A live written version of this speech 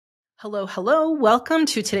Hello, hello. Welcome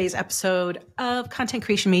to today's episode of Content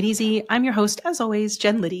Creation Made Easy. I'm your host, as always,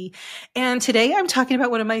 Jen Liddy. And today I'm talking about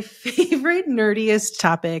one of my favorite, nerdiest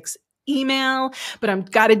topics, email, but I've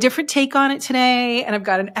got a different take on it today. And I've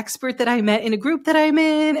got an expert that I met in a group that I'm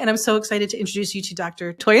in. And I'm so excited to introduce you to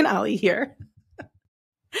Dr. Toyin Alli here.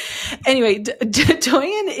 Anyway,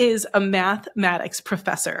 Toyin is a mathematics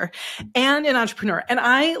professor and an entrepreneur. And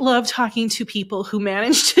I love talking to people who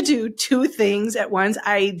manage to do two things at once.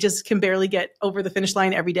 I just can barely get over the finish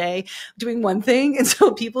line every day doing one thing. And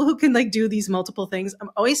so people who can do these multiple things,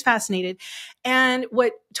 I'm always fascinated. And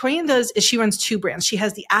what Toyin does is she runs two brands. She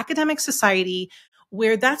has the Academic Society,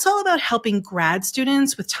 where that's all about helping grad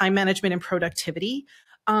students with time management and productivity.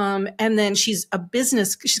 And then she's got a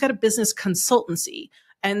business consultancy.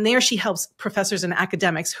 And there she helps professors and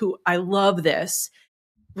academics who, I love this,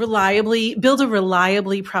 build a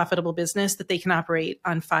reliably profitable business that they can operate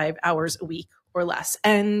on 5 hours a week or less.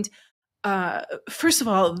 And first of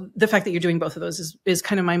all, the fact that you're doing both of those is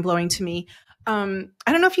kind of mind blowing to me. I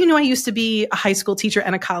don't know if you know, I used to be a high school teacher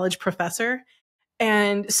and a college professor.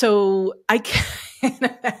 And so I can't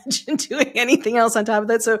imagine doing anything else on top of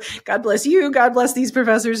that. So God bless you. God bless these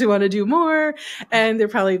professors who want to do more. And they're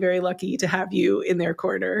probably very lucky to have you in their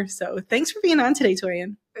corner. So thanks for being on today,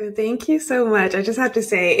 Toyin. Thank you so much. I just have to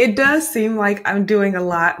say, it does seem like I'm doing a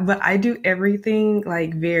lot, but I do everything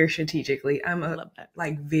very strategically. I'm a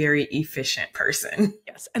very efficient person.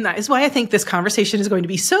 Yes. And that is why I think this conversation is going to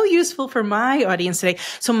be so useful for my audience today.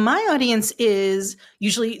 So my audience is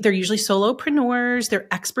usually solopreneurs. They're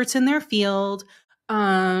experts in their field.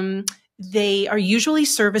 They are usually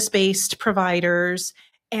service-based providers,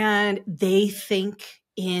 and they think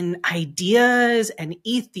in ideas and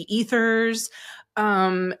the ethers.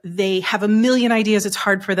 They have a million ideas. It's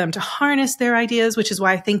hard for them to harness their ideas, which is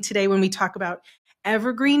why I think today when we talk about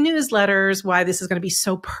evergreen newsletters, why this is going to be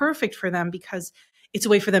so perfect for them, because it's a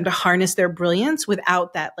way for them to harness their brilliance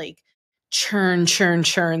without that churn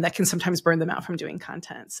that can sometimes burn them out from doing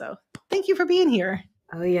content. So thank you for being here.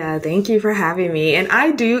 Oh yeah, thank you for having me. And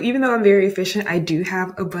I do, even though I'm very efficient, I do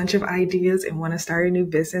have a bunch of ideas and want to start a new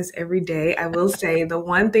business every day. I will say the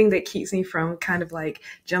one thing that keeps me from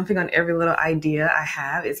jumping on every little idea I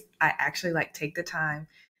have is I actually take the time,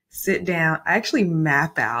 sit down, I actually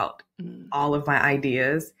map out all of my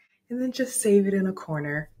ideas and then just save it in a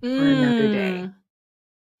corner for another day.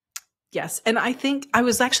 Yes. And I think I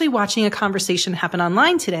was actually watching a conversation happen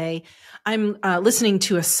online today. I'm listening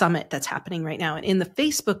to a summit that's happening right now. And in the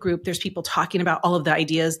Facebook group, there's people talking about all of the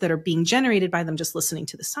ideas that are being generated by them just listening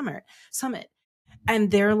to the summit.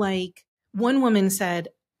 And they're one woman said,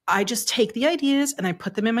 I just take the ideas and I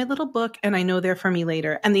put them in my little book and I know they're for me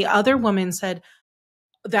later. And the other woman said,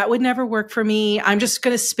 that would never work for me. I'm just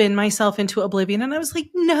going to spin myself into oblivion. And I was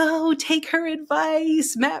like, no, take her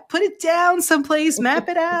advice, put it down someplace, map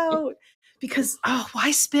it out. Because,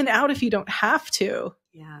 why spin out if you don't have to?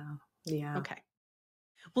 Yeah. Okay.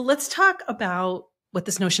 Well, let's talk about what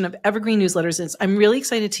this notion of evergreen newsletters is. I'm really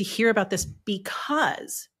excited to hear about this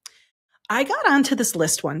because I got onto this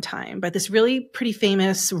list one time by this really pretty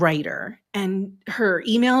famous writer, and her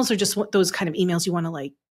emails are just those kind of emails you want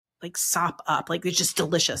to sop up. They're just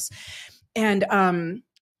delicious. And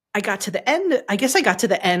I got to the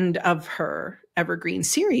end of her Evergreen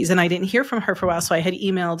series, and I didn't hear from her for a while. So I had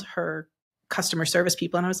emailed her customer service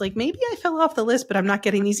people, and I was like, maybe I fell off the list, but I'm not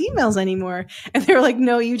getting these emails anymore. And they were like,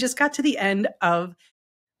 no, you just got to the end of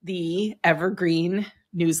the Evergreen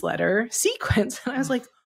newsletter sequence. And I was like,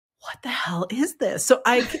 what the hell is this? So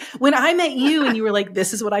when I met you and you were like,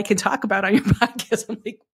 this is what I can talk about on your podcast, I'm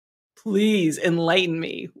like, please enlighten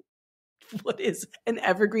me. What is an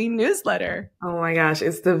evergreen newsletter? Oh my gosh,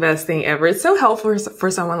 it's the best thing ever. It's so helpful for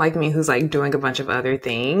someone like me who's doing a bunch of other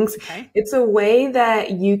things. Okay. It's a way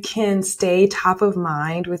that you can stay top of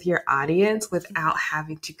mind with your audience without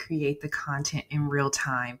having to create the content in real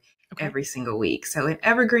time every single week. So an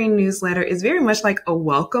evergreen newsletter is very much like a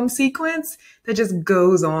welcome sequence that just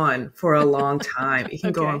goes on for a long time. It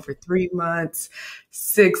can go on for 3 months,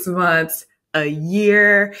 6 months, a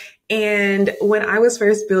year. And when I was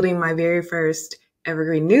first building my very first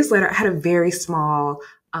evergreen newsletter, I had a very small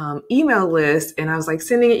email list, and I was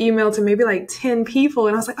sending an email to maybe 10 people.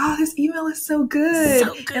 And I was like, oh, this email is so good.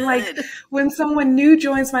 So good. And when someone new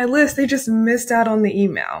joins my list, they just missed out on the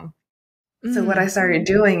email. So what I started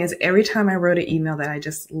doing is every time I wrote an email that I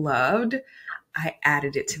just loved, I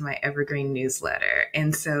added it to my evergreen newsletter.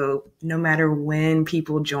 And so no matter when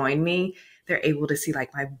people join me, they're able to see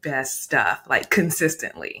my best stuff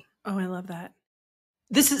consistently. Oh, I love that.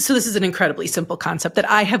 This is an incredibly simple concept that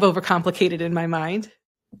I have overcomplicated in my mind.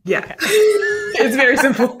 Yeah. Okay. It's very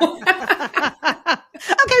simple.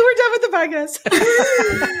 Okay, we're done with I guess.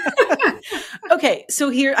 Okay. So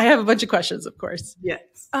here I have a bunch of questions, of course.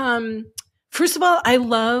 Yes. First of all, I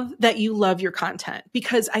love that you love your content,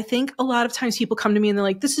 because I think a lot of times people come to me and they're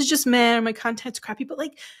like, this is just man, my content's crappy, but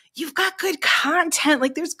like, you've got good content.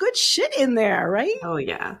 Like there's good shit in there, right? Oh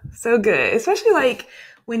yeah. So good. Especially like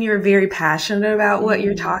when you're very passionate about what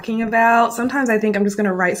you're talking about. Sometimes I think I'm just going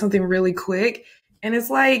to write something really quick and it's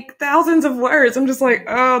like thousands of words. I'm just like,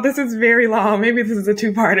 oh, this is very long. Maybe this is a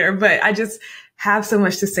two-parter, but I just have so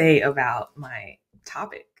much to say about my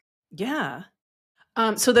topic. Yeah.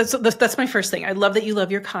 So that's my first thing. I love that you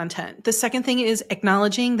love your content. The second thing is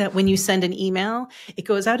acknowledging that when you send an email, it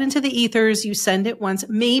goes out into the ethers. You send it once,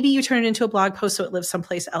 maybe you turn it into a blog post so it lives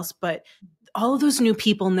someplace else, but all of those new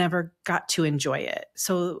people never got to enjoy it.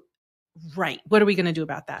 So, right. What are we going to do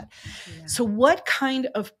about that? Yeah. So what kind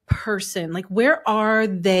of person, like where are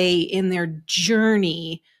they in their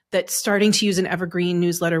journey that starting to use an evergreen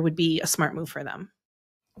newsletter would be a smart move for them?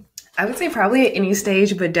 I would say probably at any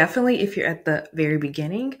stage, but definitely if you're at the very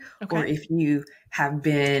beginning, or if you have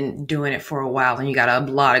been doing it for a while and you got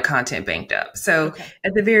a lot of content banked up. So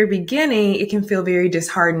at the very beginning, it can feel very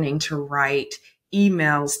disheartening to write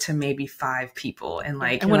emails to maybe 5 people and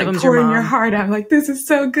like, and one like of them's pouring your your heart out. Like, this is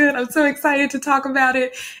so good. I'm so excited to talk about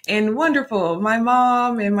it. And wonderful. My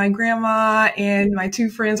mom and my grandma and my 2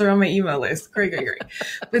 friends are on my email list. Great.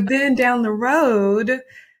 But then down the road,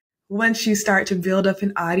 once you start to build up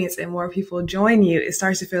an audience and more people join you, it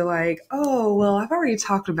starts to feel like, oh, well, I've already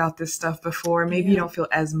talked about this stuff before. Maybe you don't feel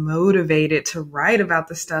as motivated to write about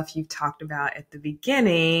the stuff you've talked about at the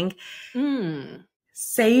beginning.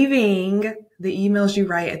 Saving the emails you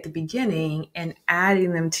write at the beginning and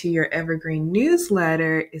adding them to your evergreen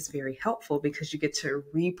newsletter is very helpful, because you get to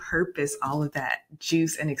repurpose all of that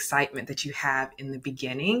juice and excitement that you have in the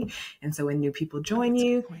beginning. And so when new people join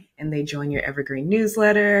you and they join your evergreen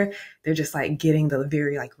newsletter, they're just like getting the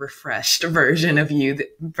very like refreshed version of you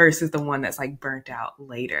versus the one that's like burnt out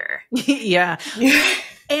later. Yeah.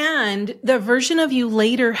 And the version of you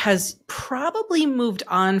later has probably moved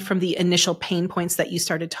on from the initial pain points that you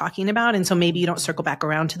started talking about. And so maybe you don't circle back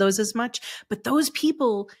around to those as much. But those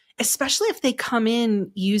people, especially if they come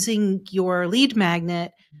in using your lead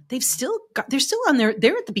magnet, they're still on they're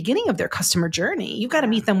at the beginning of their customer journey. You've got to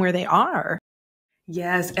meet them where they are.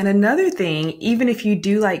 Yes. And another thing, even if you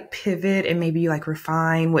do like pivot and maybe you like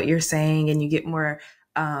refine what you're saying and you get more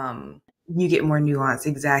nuance,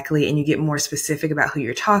 exactly, and you get more specific about who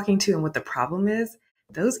you're talking to and what the problem is,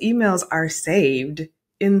 those emails are saved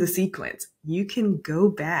in the sequence. You can go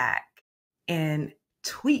back and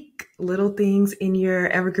tweak little things in your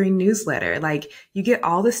evergreen newsletter. Like you get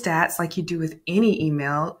all the stats like you do with any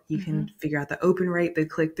email. You can figure out the open rate, the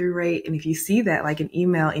click-through rate. And if you see that like an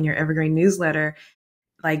email in your evergreen newsletter,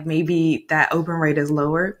 like maybe that open rate is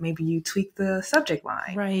lower, maybe you tweak the subject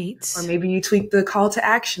line. Right. Or maybe you tweak the call to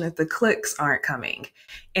action if the clicks aren't coming.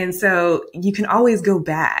 And so you can always go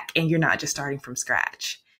back and you're not just starting from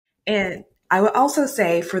scratch. And I would also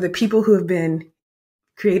say for the people who have been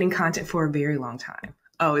creating content for a very long time,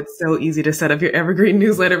 oh, it's so easy to set up your evergreen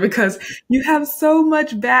newsletter because you have so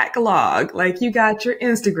much backlog. Like you got your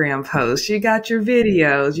Instagram posts, you got your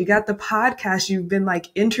videos, you got the podcast you've been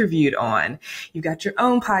like interviewed on. You got your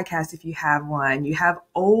own podcast if you have one. You have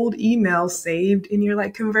old emails saved in your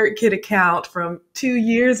like ConvertKit account from 2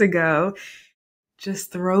 years ago.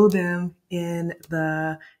 Just throw them in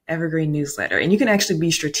the evergreen newsletter and you can actually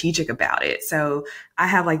be strategic about it. So I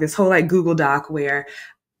have like this whole like Google Doc where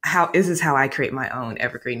this is how I create my own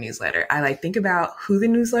evergreen newsletter. I like think about who the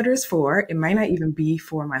newsletter is for. It might not even be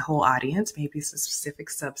for my whole audience. Maybe it's a specific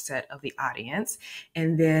subset of the audience.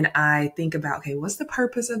 And then I think about, okay, what's the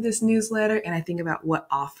purpose of this newsletter? And I think about what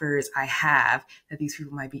offers I have that these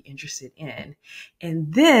people might be interested in.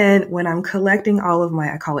 And then when I'm collecting all of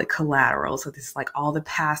I call it collateral. So this is like all the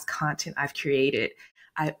past content I've created.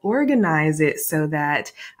 I organize it so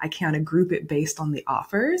that I kind of group it based on the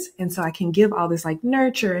offers. And so I can give all this like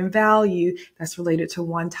nurture and value that's related to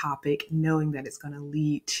one topic, knowing that it's going to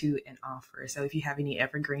lead to an offer. So if you have any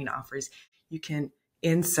evergreen offers, you can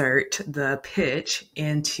insert the pitch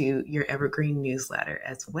into your evergreen newsletter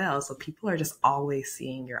as well. So people are just always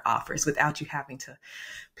seeing your offers without you having to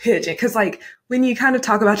pitch it. Cause like when you kind of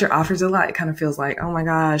talk about your offers a lot, it kind of feels like, oh my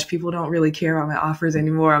gosh, people don't really care about my offers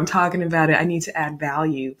anymore. I'm talking about it. I need to add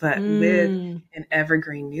value. But with an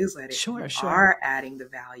evergreen newsletter, you are adding the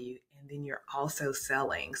value and then you're also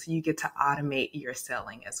selling. So you get to automate your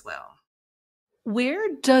selling as well.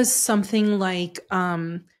 Where does something like,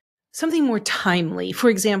 something more timely, for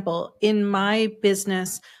example, in my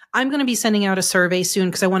business, I'm going to be sending out a survey soon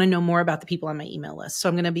because I want to know more about the people on my email list. So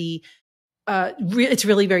I'm going to be it's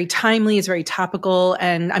really very timely. It's very topical,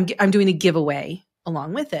 and I'm doing a giveaway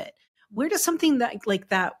along with it. Where does something like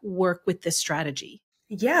that work with this strategy?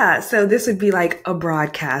 Yeah, so this would be like a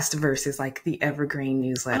broadcast versus like the Evergreen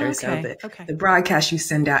newsletter. Okay. So the broadcast you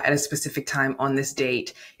send out at a specific time on this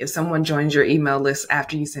date. If someone joins your email list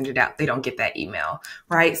after you send it out, they don't get that email,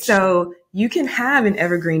 right? Gotcha. So you can have an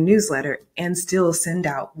Evergreen newsletter and still send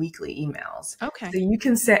out weekly emails. Okay. So you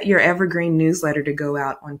can set your Evergreen newsletter to go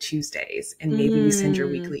out on Tuesdays, and maybe you send your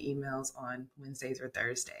weekly emails on Wednesdays or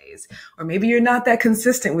Thursdays. Or maybe you're not that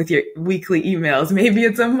consistent with your weekly emails. Maybe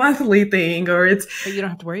it's a monthly thing, or it's but you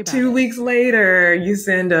don't have to worry about 2 weeks later you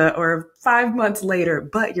send or 5 months later,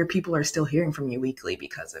 but your people are still hearing from you weekly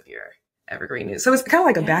because of your Evergreen news. So it's kind of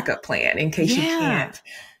like a backup plan in case you can't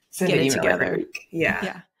send an email together every week.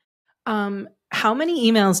 Yeah. How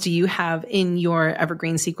many emails do you have in your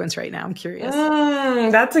Evergreen sequence right now? I'm curious.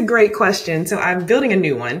 That's a great question. So I'm building a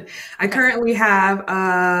new one. I currently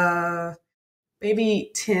have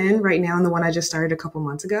maybe 10 right now in the one I just started a couple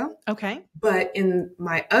months ago. Okay. But in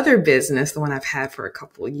my other business, the one I've had for a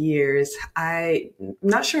couple of years, I'm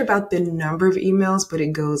not sure about the number of emails, but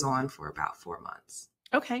it goes on for about 4 months.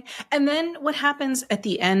 Okay. And then what happens at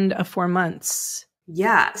the end of 4 months?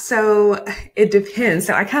 Yeah. So it depends.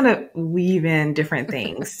 So I kind of weave in different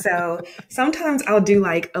things. So sometimes I'll do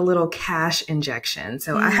like a little cash injection.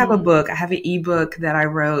 So I have a book, I have an ebook that I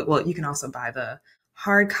wrote. Well, you can also buy the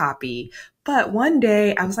hard copy. But one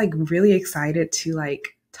day I was like really excited to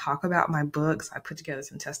like talk about my book. So I put together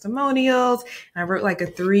some testimonials and I wrote like a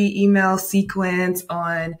 3 email sequence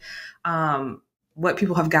on, what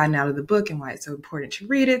people have gotten out of the book and why it's so important to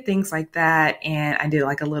read it, things like that. And I did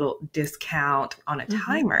like a little discount on a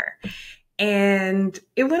timer and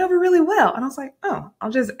it went over really well. And I was like, oh,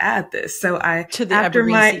 I'll just add this. So to the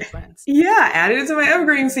Evergreen sequence. Yeah, added it to my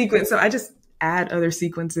Evergreen sequence. So I just add other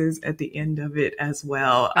sequences at the end of it as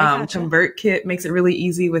well. ConvertKit makes it really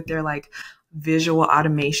easy with their like visual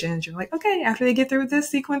automations. You're like, okay, after they get through this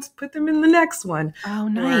sequence, put them in the next one. Oh,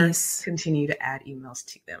 nice. Or continue to add emails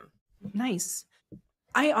to them. Nice.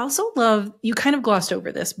 I also love, you kind of glossed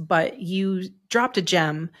over this, but you dropped a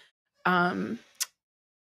gem. The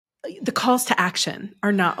calls to action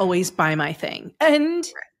are not always buy my thing. And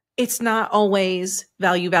it's not always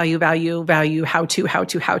value, how to.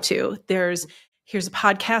 Here's a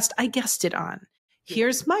podcast I guested on.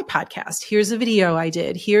 Here's my podcast. Here's a video I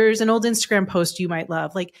did. Here's an old Instagram post you might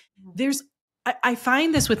love. Like I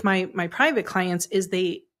find this with my private clients is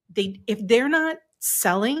they if they're not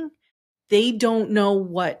selling, they don't know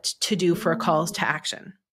what to do for a calls to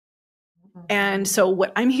action. And so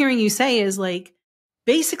what I'm hearing you say is like,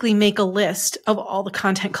 basically make a list of all the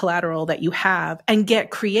content collateral that you have and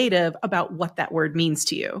get creative about what that word means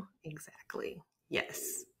to you. Exactly.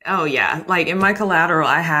 Yes. Oh yeah. Like in my collateral,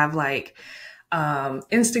 I have like,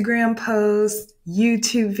 Instagram posts,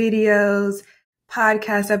 YouTube videos,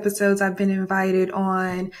 podcast episodes I've been invited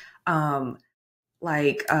on,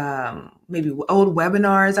 maybe old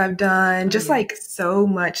webinars I've done, just like so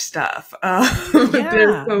much stuff.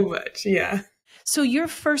 There's so much. Yeah. So your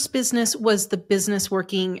first business was the business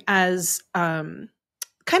working as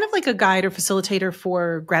kind of like a guide or facilitator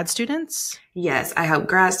for grad students? Yes, I help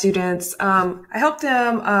grad students. I help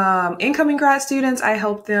them, incoming grad students. I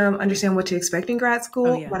help them understand what to expect in grad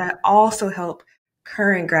school, but I also help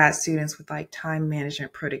current grad students with like time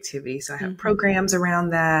management productivity. So I have programs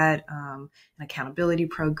around that, an accountability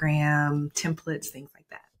program, templates, things like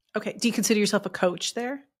that. Okay. Do you consider yourself a coach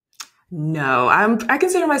there? No, I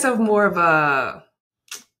consider myself more of a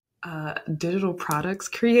digital products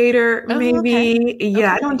creator, maybe. Okay.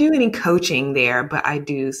 Yeah, I don't do any coaching there, but I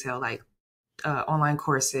do sell like online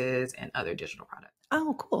courses and other digital products.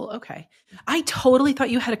 Oh, cool. Okay. I totally thought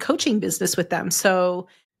you had a coaching business with them. So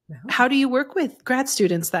how do you work with grad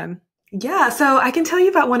students then? Yeah, so I can tell you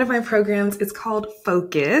about one of my programs. It's called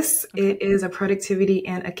Focus. Okay. It is a productivity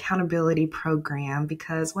and accountability program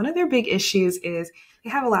because one of their big issues is they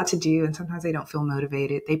have a lot to do and sometimes they don't feel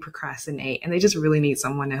motivated. They procrastinate and they just really need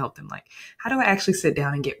someone to help them. Like, how do I actually sit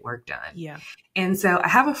down and get work done? Yeah. And so I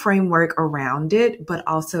have a framework around it, but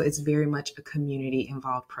also it's very much a community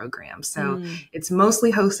involved program. So it's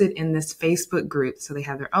mostly hosted in this Facebook group. So they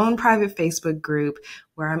have their own private Facebook group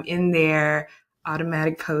where I'm in there.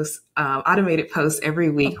 Automated posts every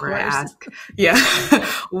week where I ask,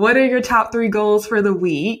 what are your top 3 goals for the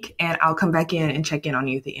week? And I'll come back in and check in on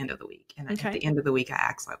you at the end of the week. And at the end of the week, I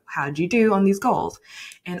ask, like, how did you do on these goals?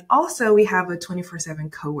 And also we have a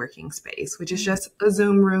 24/7 co-working space, which is just a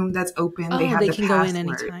Zoom room that's open. They can go in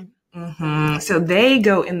anytime. So they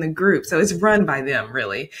go in the group. So it's run by them,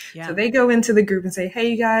 really. Yeah. So they go into the group and say, hey,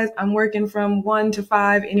 you guys, I'm working from 1 to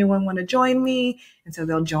 5. Anyone want to join me? And so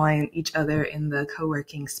they'll join each other in the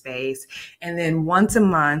co-working space. And then once a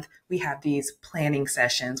month, we have these planning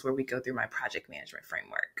sessions where we go through my project management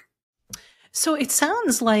framework. So it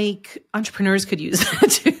sounds like entrepreneurs could use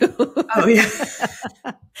that too. Oh, yeah. It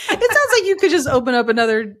sounds like you could just open up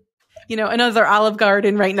another Olive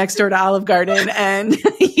Garden right next door to Olive Garden. And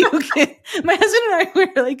my husband and I were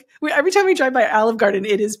like, every time we drive by Olive Garden,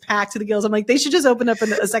 it is packed to the gills. I'm like, they should just open up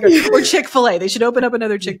a second, or Chick-fil-A. They should open up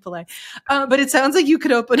another Chick-fil-A. But it sounds like you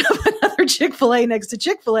could open up another Chick-fil-A next to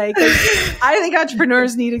Chick-fil-A, because I think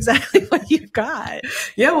entrepreneurs need exactly what you've got.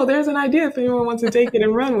 Yeah, well, there's an idea if anyone wants to take it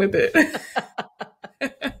and run with it.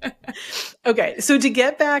 Okay. So to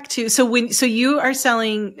get back to, you're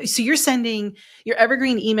sending your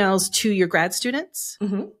evergreen emails to your grad students.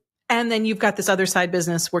 Mm-hmm. And then you've got this other side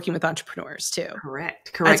business working with entrepreneurs too.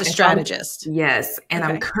 Correct. As a strategist. Yes. And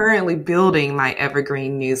I'm currently building my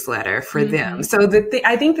evergreen newsletter for them. So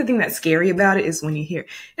I think the thing that's scary about it is when you hear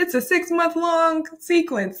it's a 6-month-long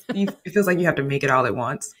sequence, it feels like you have to make it all at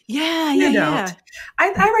once. Yeah.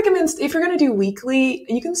 I recommend, if you're going to do weekly,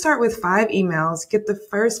 you can start with 5 emails, get the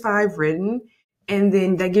first 5 written, and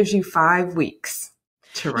then that gives you 5 weeks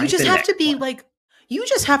to write. You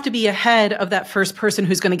just have to be ahead of that first person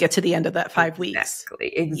who's going to get to the end of that 5 weeks.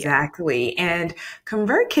 Exactly. Yeah. And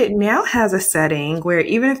ConvertKit now has a setting where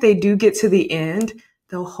even if they do get to the end,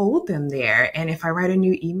 they'll hold them there. And if I write a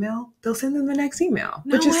new email, they'll send them the next email,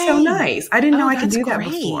 which is so nice. I didn't know I could do that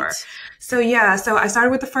before. So I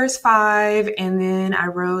started with the first 5, and then I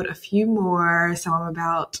wrote a few more. So I'm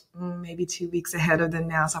about maybe 2 weeks ahead of them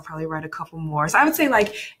now. So I'll probably write a couple more. So I would say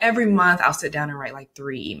like every month I'll sit down and write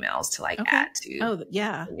 3 emails to add to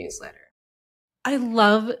the newsletter. I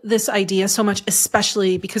love this idea so much,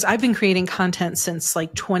 especially because I've been creating content since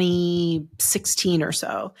 2016 or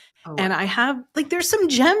so. Oh, wow. And I have there's some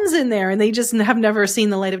gems in there, and they just have never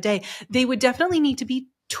seen the light of day. They would definitely need to be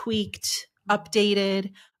tweaked,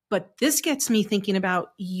 updated. But this gets me thinking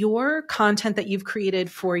about your content that you've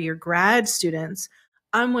created for your grad students.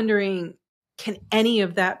 I'm wondering, can any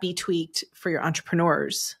of that be tweaked for your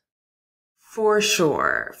entrepreneurs? For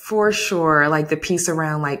sure. Like the piece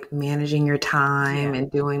around managing your time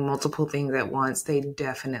and doing multiple things at once, they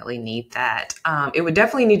definitely need that. It would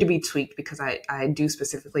definitely need to be tweaked because I do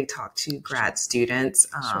specifically talk to grad students.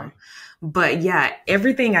 But yeah,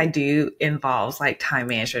 everything I do involves time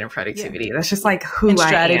management and productivity. That's just who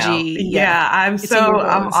I am. Yeah, I'm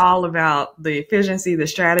all about the efficiency, the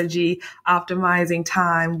strategy, optimizing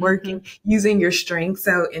time, working, using your strengths.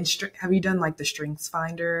 So have you done the Strengths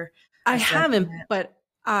Finder? I haven't, but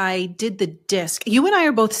I did the disc. You and I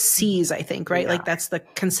are both C's, I think, right? Yeah. That's the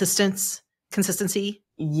consistency.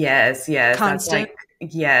 Yes. Constant.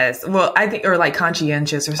 Yes. Well, I think, or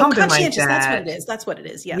conscientious or something like that. That's what it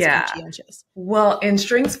is. Yes. Conscientious. Well, in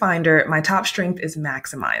Strengths Finder, my top strength is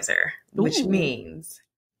maximizer, which means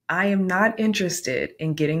I am not interested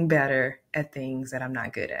in getting better at things that I'm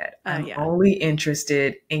not good at. I'm only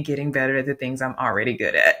interested in getting better at the things I'm already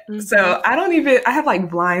good at. Mm-hmm. So I have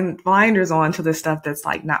blinders on to the stuff that's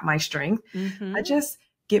not my strength. Mm-hmm. I just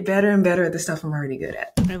get better and better at the stuff I'm already good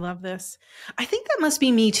at. I love this. I think that must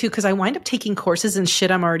be me too, because I wind up taking courses and shit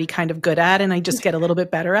I'm already kind of good at, and I just get a little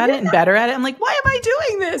bit better at it and better at it. I'm like, why am I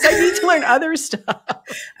doing this? I need to learn other stuff.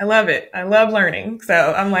 I love it. I love learning. So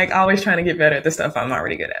I'm always trying to get better at the stuff I'm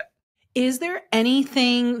already good at. Is there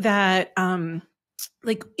anything that, in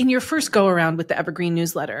your first go around with the Evergreen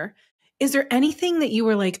newsletter, is there anything that you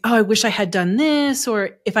were like, oh, I wish I had done this,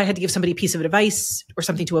 or if I had to give somebody a piece of advice or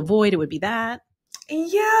something to avoid, it would be that?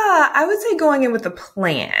 Yeah, I would say going in with a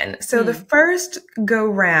plan. So the first go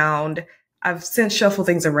round, I've since shuffled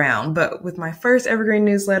things around, but with my first Evergreen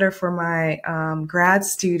newsletter for my grad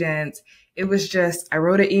students, it was just, I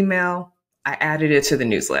wrote an email, I added it to the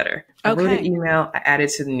newsletter. I wrote an email, I added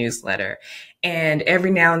to the newsletter. And every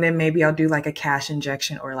now and then, maybe I'll do a cash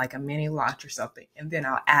injection or a mini launch or something. And then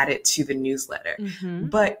I'll add it to the newsletter. Mm-hmm.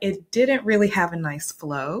 But it didn't really have a nice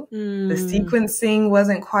flow. The sequencing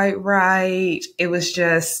wasn't quite right. It was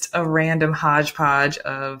just a random hodgepodge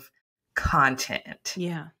of content.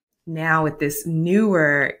 Yeah. Now with this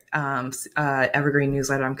newer Evergreen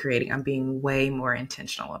newsletter I'm creating, I'm being way more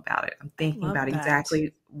intentional about it. I'm thinking about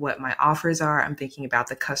exactly what my offers are. I'm thinking about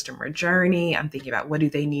the customer journey. I'm thinking about what do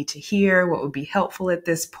they need to hear? What would be helpful at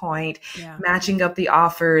this point? Yeah. Matching up the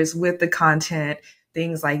offers with the content,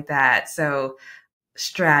 things like that. So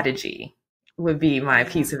strategy would be my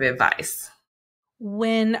piece of advice.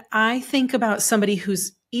 When I think about somebody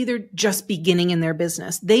who's either just beginning in their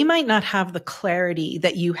business. They might not have the clarity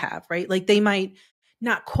that you have, right? Like they might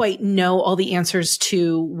not quite know all the answers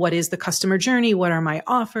to what is the customer journey, what are my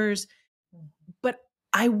offers. But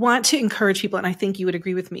I want to encourage people, and I think you would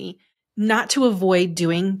agree with me, not to avoid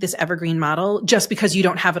doing this evergreen model just because you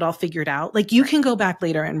don't have it all figured out. Like you can go back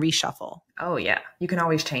later and reshuffle. Oh yeah. You can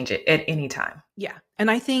always change it at any time. Yeah. And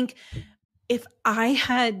I think if I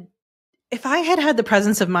had had the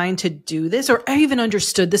presence of mind to do this, or I even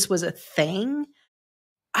understood this was a thing,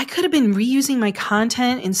 I could have been reusing my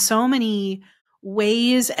content in so many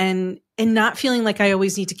ways and not feeling like I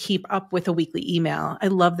always need to keep up with a weekly email. I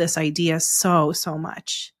love this idea so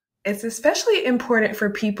much. It's especially important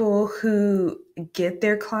for people who get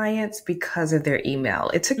their clients because of their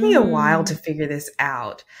email. It took me a while to figure this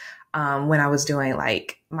out. When I was doing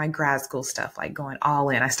like my grad school stuff, like going all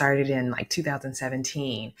in, I started in like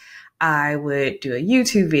 2017. I would do a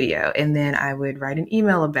YouTube video and then I would write an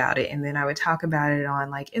email about it. And then I would talk about it on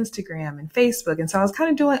like Instagram and Facebook. And so I was kind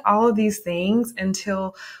of doing all of these things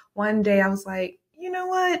until one day I was like, you know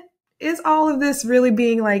what? Is all of this really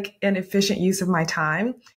being like an efficient use of my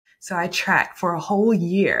time? So I tracked for a whole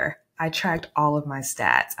year. I tracked all of my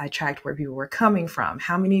stats. I tracked where people were coming from,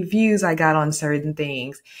 how many views I got on certain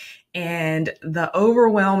things. And the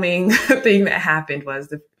overwhelming thing that happened was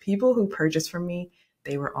the people who purchased from me,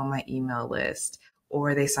 they were on my email list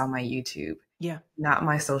or they saw my YouTube. Yeah. Not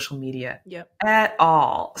my social media Yep. at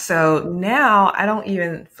all. So now I don't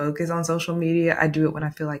even focus on social media. I do it when I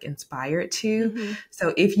feel like inspired to. Mm-hmm.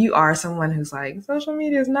 So if you are someone who's like, social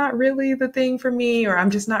media is not really the thing for me, or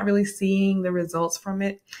I'm just not really seeing the results from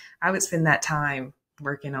it, I would spend that time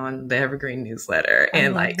working on the Evergreen newsletter.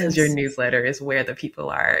 And like, because your newsletter is where the people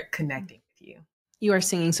are connecting with you. You are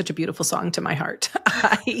singing such a beautiful song to my heart.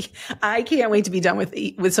 I can't wait to be done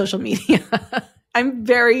with social media. I'm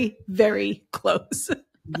very, very close.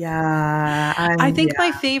 Yeah. I think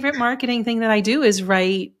my favorite marketing thing that I do is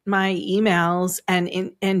write my emails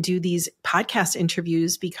and do these podcast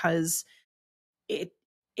interviews because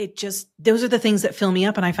it just, those are the things that fill me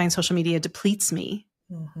up, and I find social media depletes me.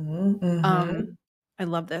 Mm-hmm, mm-hmm. I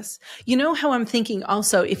love this. You know how I'm thinking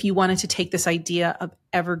also, if you wanted to take this idea of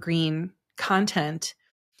evergreen content,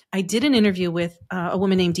 I did an interview with a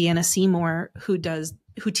woman named Deanna Seymour who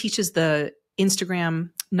teaches the Instagram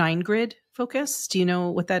 9-grid focus. Do you know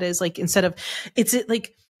what that is? Like, instead of, it's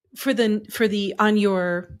like for the on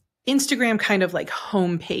your Instagram kind of like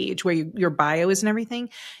homepage where your bio is and everything,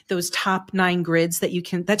 those top 9 grids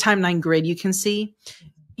that top 9 grid you can see,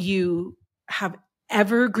 you have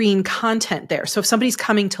evergreen content there. So if somebody's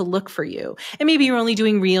coming to look for you, and maybe you're only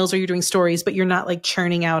doing reels or you're doing stories, but you're not like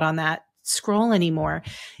churning out on that scroll anymore,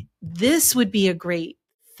 this would be a great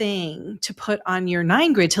thing to put on your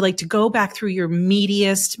 9-grid to go back through your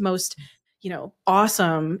meatiest, most,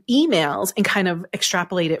 awesome emails and kind of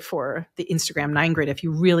extrapolate it for the Instagram 9-grid if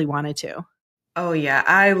you really wanted to. Oh yeah,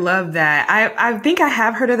 I love that. I think I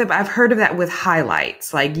have heard of that, but I've heard of that with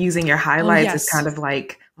highlights, like using your highlights as kind of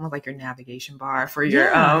like almost like your navigation bar for your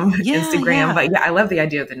Instagram. Yeah. But yeah, I love the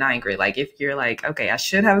idea of the 9-grid. Like if you're like, okay, I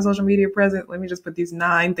should have a social media presence, let me just put these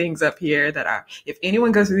 9 things up here that are, if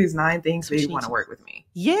anyone goes through these 9 things, they want to work with me.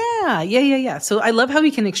 Yeah. So I love how we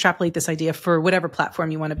can extrapolate this idea for whatever platform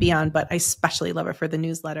you want to be on, but I especially love it for the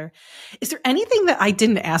newsletter. Is there anything that I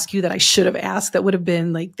didn't ask you that I should have asked that would have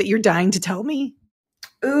been like, that you're dying to tell me?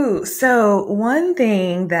 Ooh, so one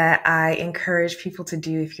thing that I encourage people to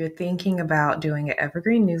do if you're thinking about doing an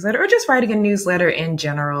evergreen newsletter or just writing a newsletter in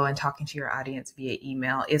general and talking to your audience via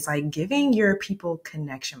email is like giving your people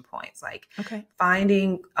connection points, like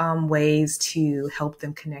finding ways to help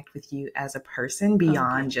them connect with you as a person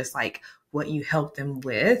beyond just like what you help them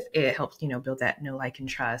with. It helps, build that know, like, and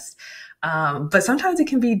trust. But sometimes it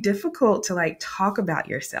can be difficult to like talk about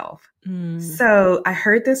yourself. So I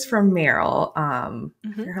heard this from Meryl,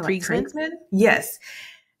 Kriegsman. Yes.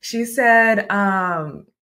 She said,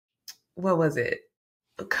 what was it?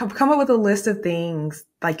 Come up with a list of things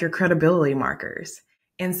like your credibility markers.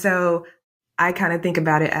 And so I kind of think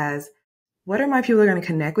about it as, what are my people going to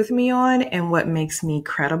connect with me on and what makes me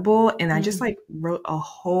credible? And I just like wrote a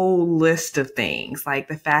whole list of things, like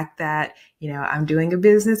the fact that, I'm doing a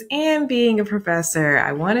business and being a professor.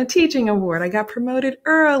 I won a teaching award. I got promoted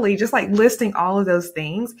early, just like listing all of those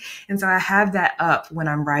things. And so I have that up when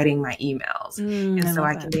I'm writing my emails. And so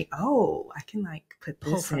I can think, I can like put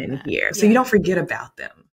this in here. Yeah. So you don't forget about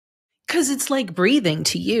them. Because it's like breathing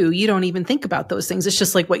to you. You don't even think about those things. It's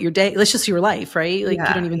just like what your day, it's just your life, right? Like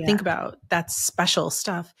you don't even think about that special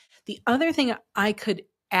stuff. The other thing I could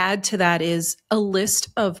add to that is a list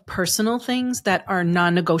of personal things that are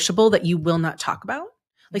non-negotiable that you will not talk about.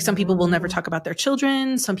 Like some people will never talk about their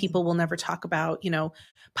children. Some people will never talk about,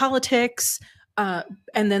 politics. And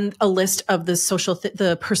then a list of the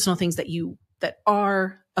the personal things that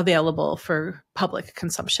are available for public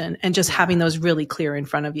consumption, and just having those really clear in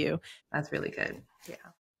front of you. That's really good. Yeah.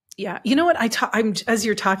 Yeah. You know what? I'm as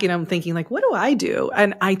you're talking, I'm thinking like, what do I do?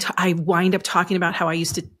 And I wind up talking about how I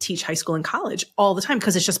used to teach high school and college all the time,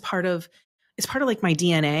 because it's just part of like my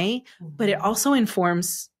DNA, but it also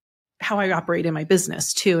informs how I operate in my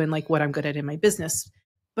business too, and like what I'm good at in my business.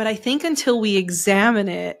 But I think until we examine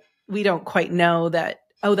it, we don't quite know that,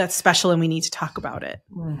 oh, that's special and we need to talk about it.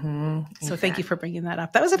 Exactly. So thank you for bringing that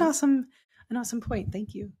up. That was an awesome point.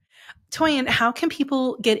 Thank you. Toyin, how can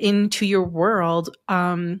people get into your world?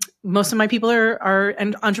 Most of my people are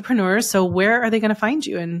entrepreneurs. So where are they going to find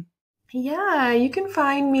you? And yeah, you can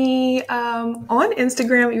find me on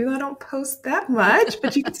Instagram, even though I don't post that much,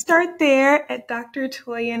 but you can start there at Dr.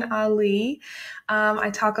 Toyin Alli. I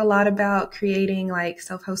talk a lot about creating like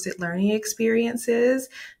self-hosted learning experiences.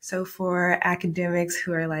 So for academics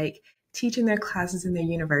who are like teaching their classes in their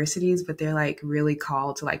universities, but they're like really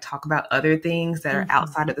called to like talk about other things that are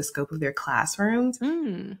outside of the scope of their classrooms,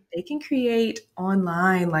 they can create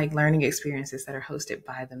online like learning experiences that are hosted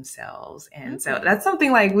by themselves. And so that's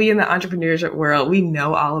something like we in the entrepreneurship world, we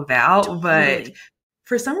know all about, but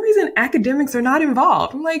for some reason, academics are not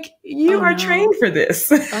involved. I'm like, you are trained for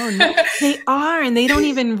this. Oh, no. They are, and they don't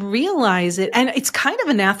even realize it. And it's kind of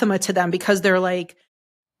anathema to them, because they're like,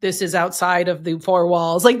 this is outside of the four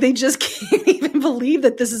walls. Like they just can't even believe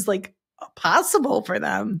that this is like possible for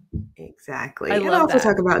them. Exactly. And I also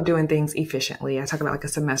talk about doing things efficiently. I talk about like a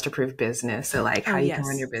semester-proof business. So like how you can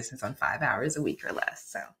run your business on 5 hours a week or less.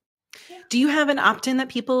 So do you have an opt-in that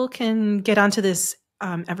people can get onto this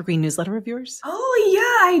Evergreen newsletter of yours? Oh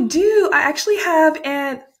yeah, I do. I actually have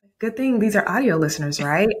an good thing. These are audio listeners,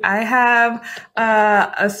 right? I have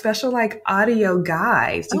a special like audio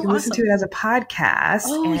guide. So you can listen to it as a podcast.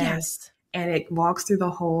 Oh, yes. And it walks through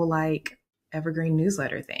the whole like Evergreen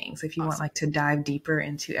newsletter thing. So if you want like to dive deeper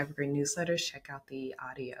into Evergreen newsletters, check out the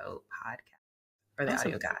audio podcast or the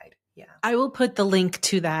audio guide. Yeah. I will put the link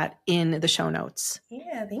to that in the show notes.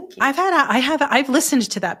 Yeah, thank you. I've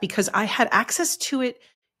listened to that because I had access to it.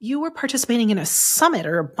 You were participating in a summit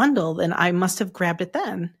or a bundle, and I must have grabbed it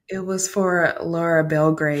then. It was for Laura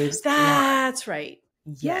Belgrave's. That's right.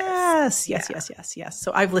 Yes.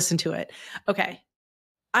 So I've listened to it. Okay.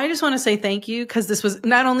 I just want to say thank you, because this was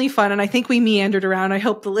not only fun, and I think we meandered around. I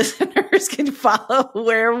hope the listeners can follow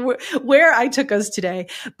where I took us today.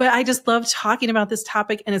 But I just love talking about this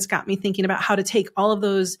topic, and it's got me thinking about how to take all of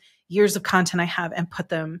those years of content I have and put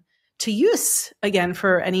them to use again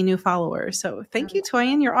for any new followers. So thank you,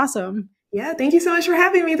 Toyin. You're awesome. Yeah, thank you so much for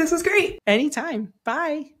having me. This was great. Anytime.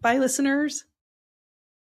 Bye. Bye, listeners.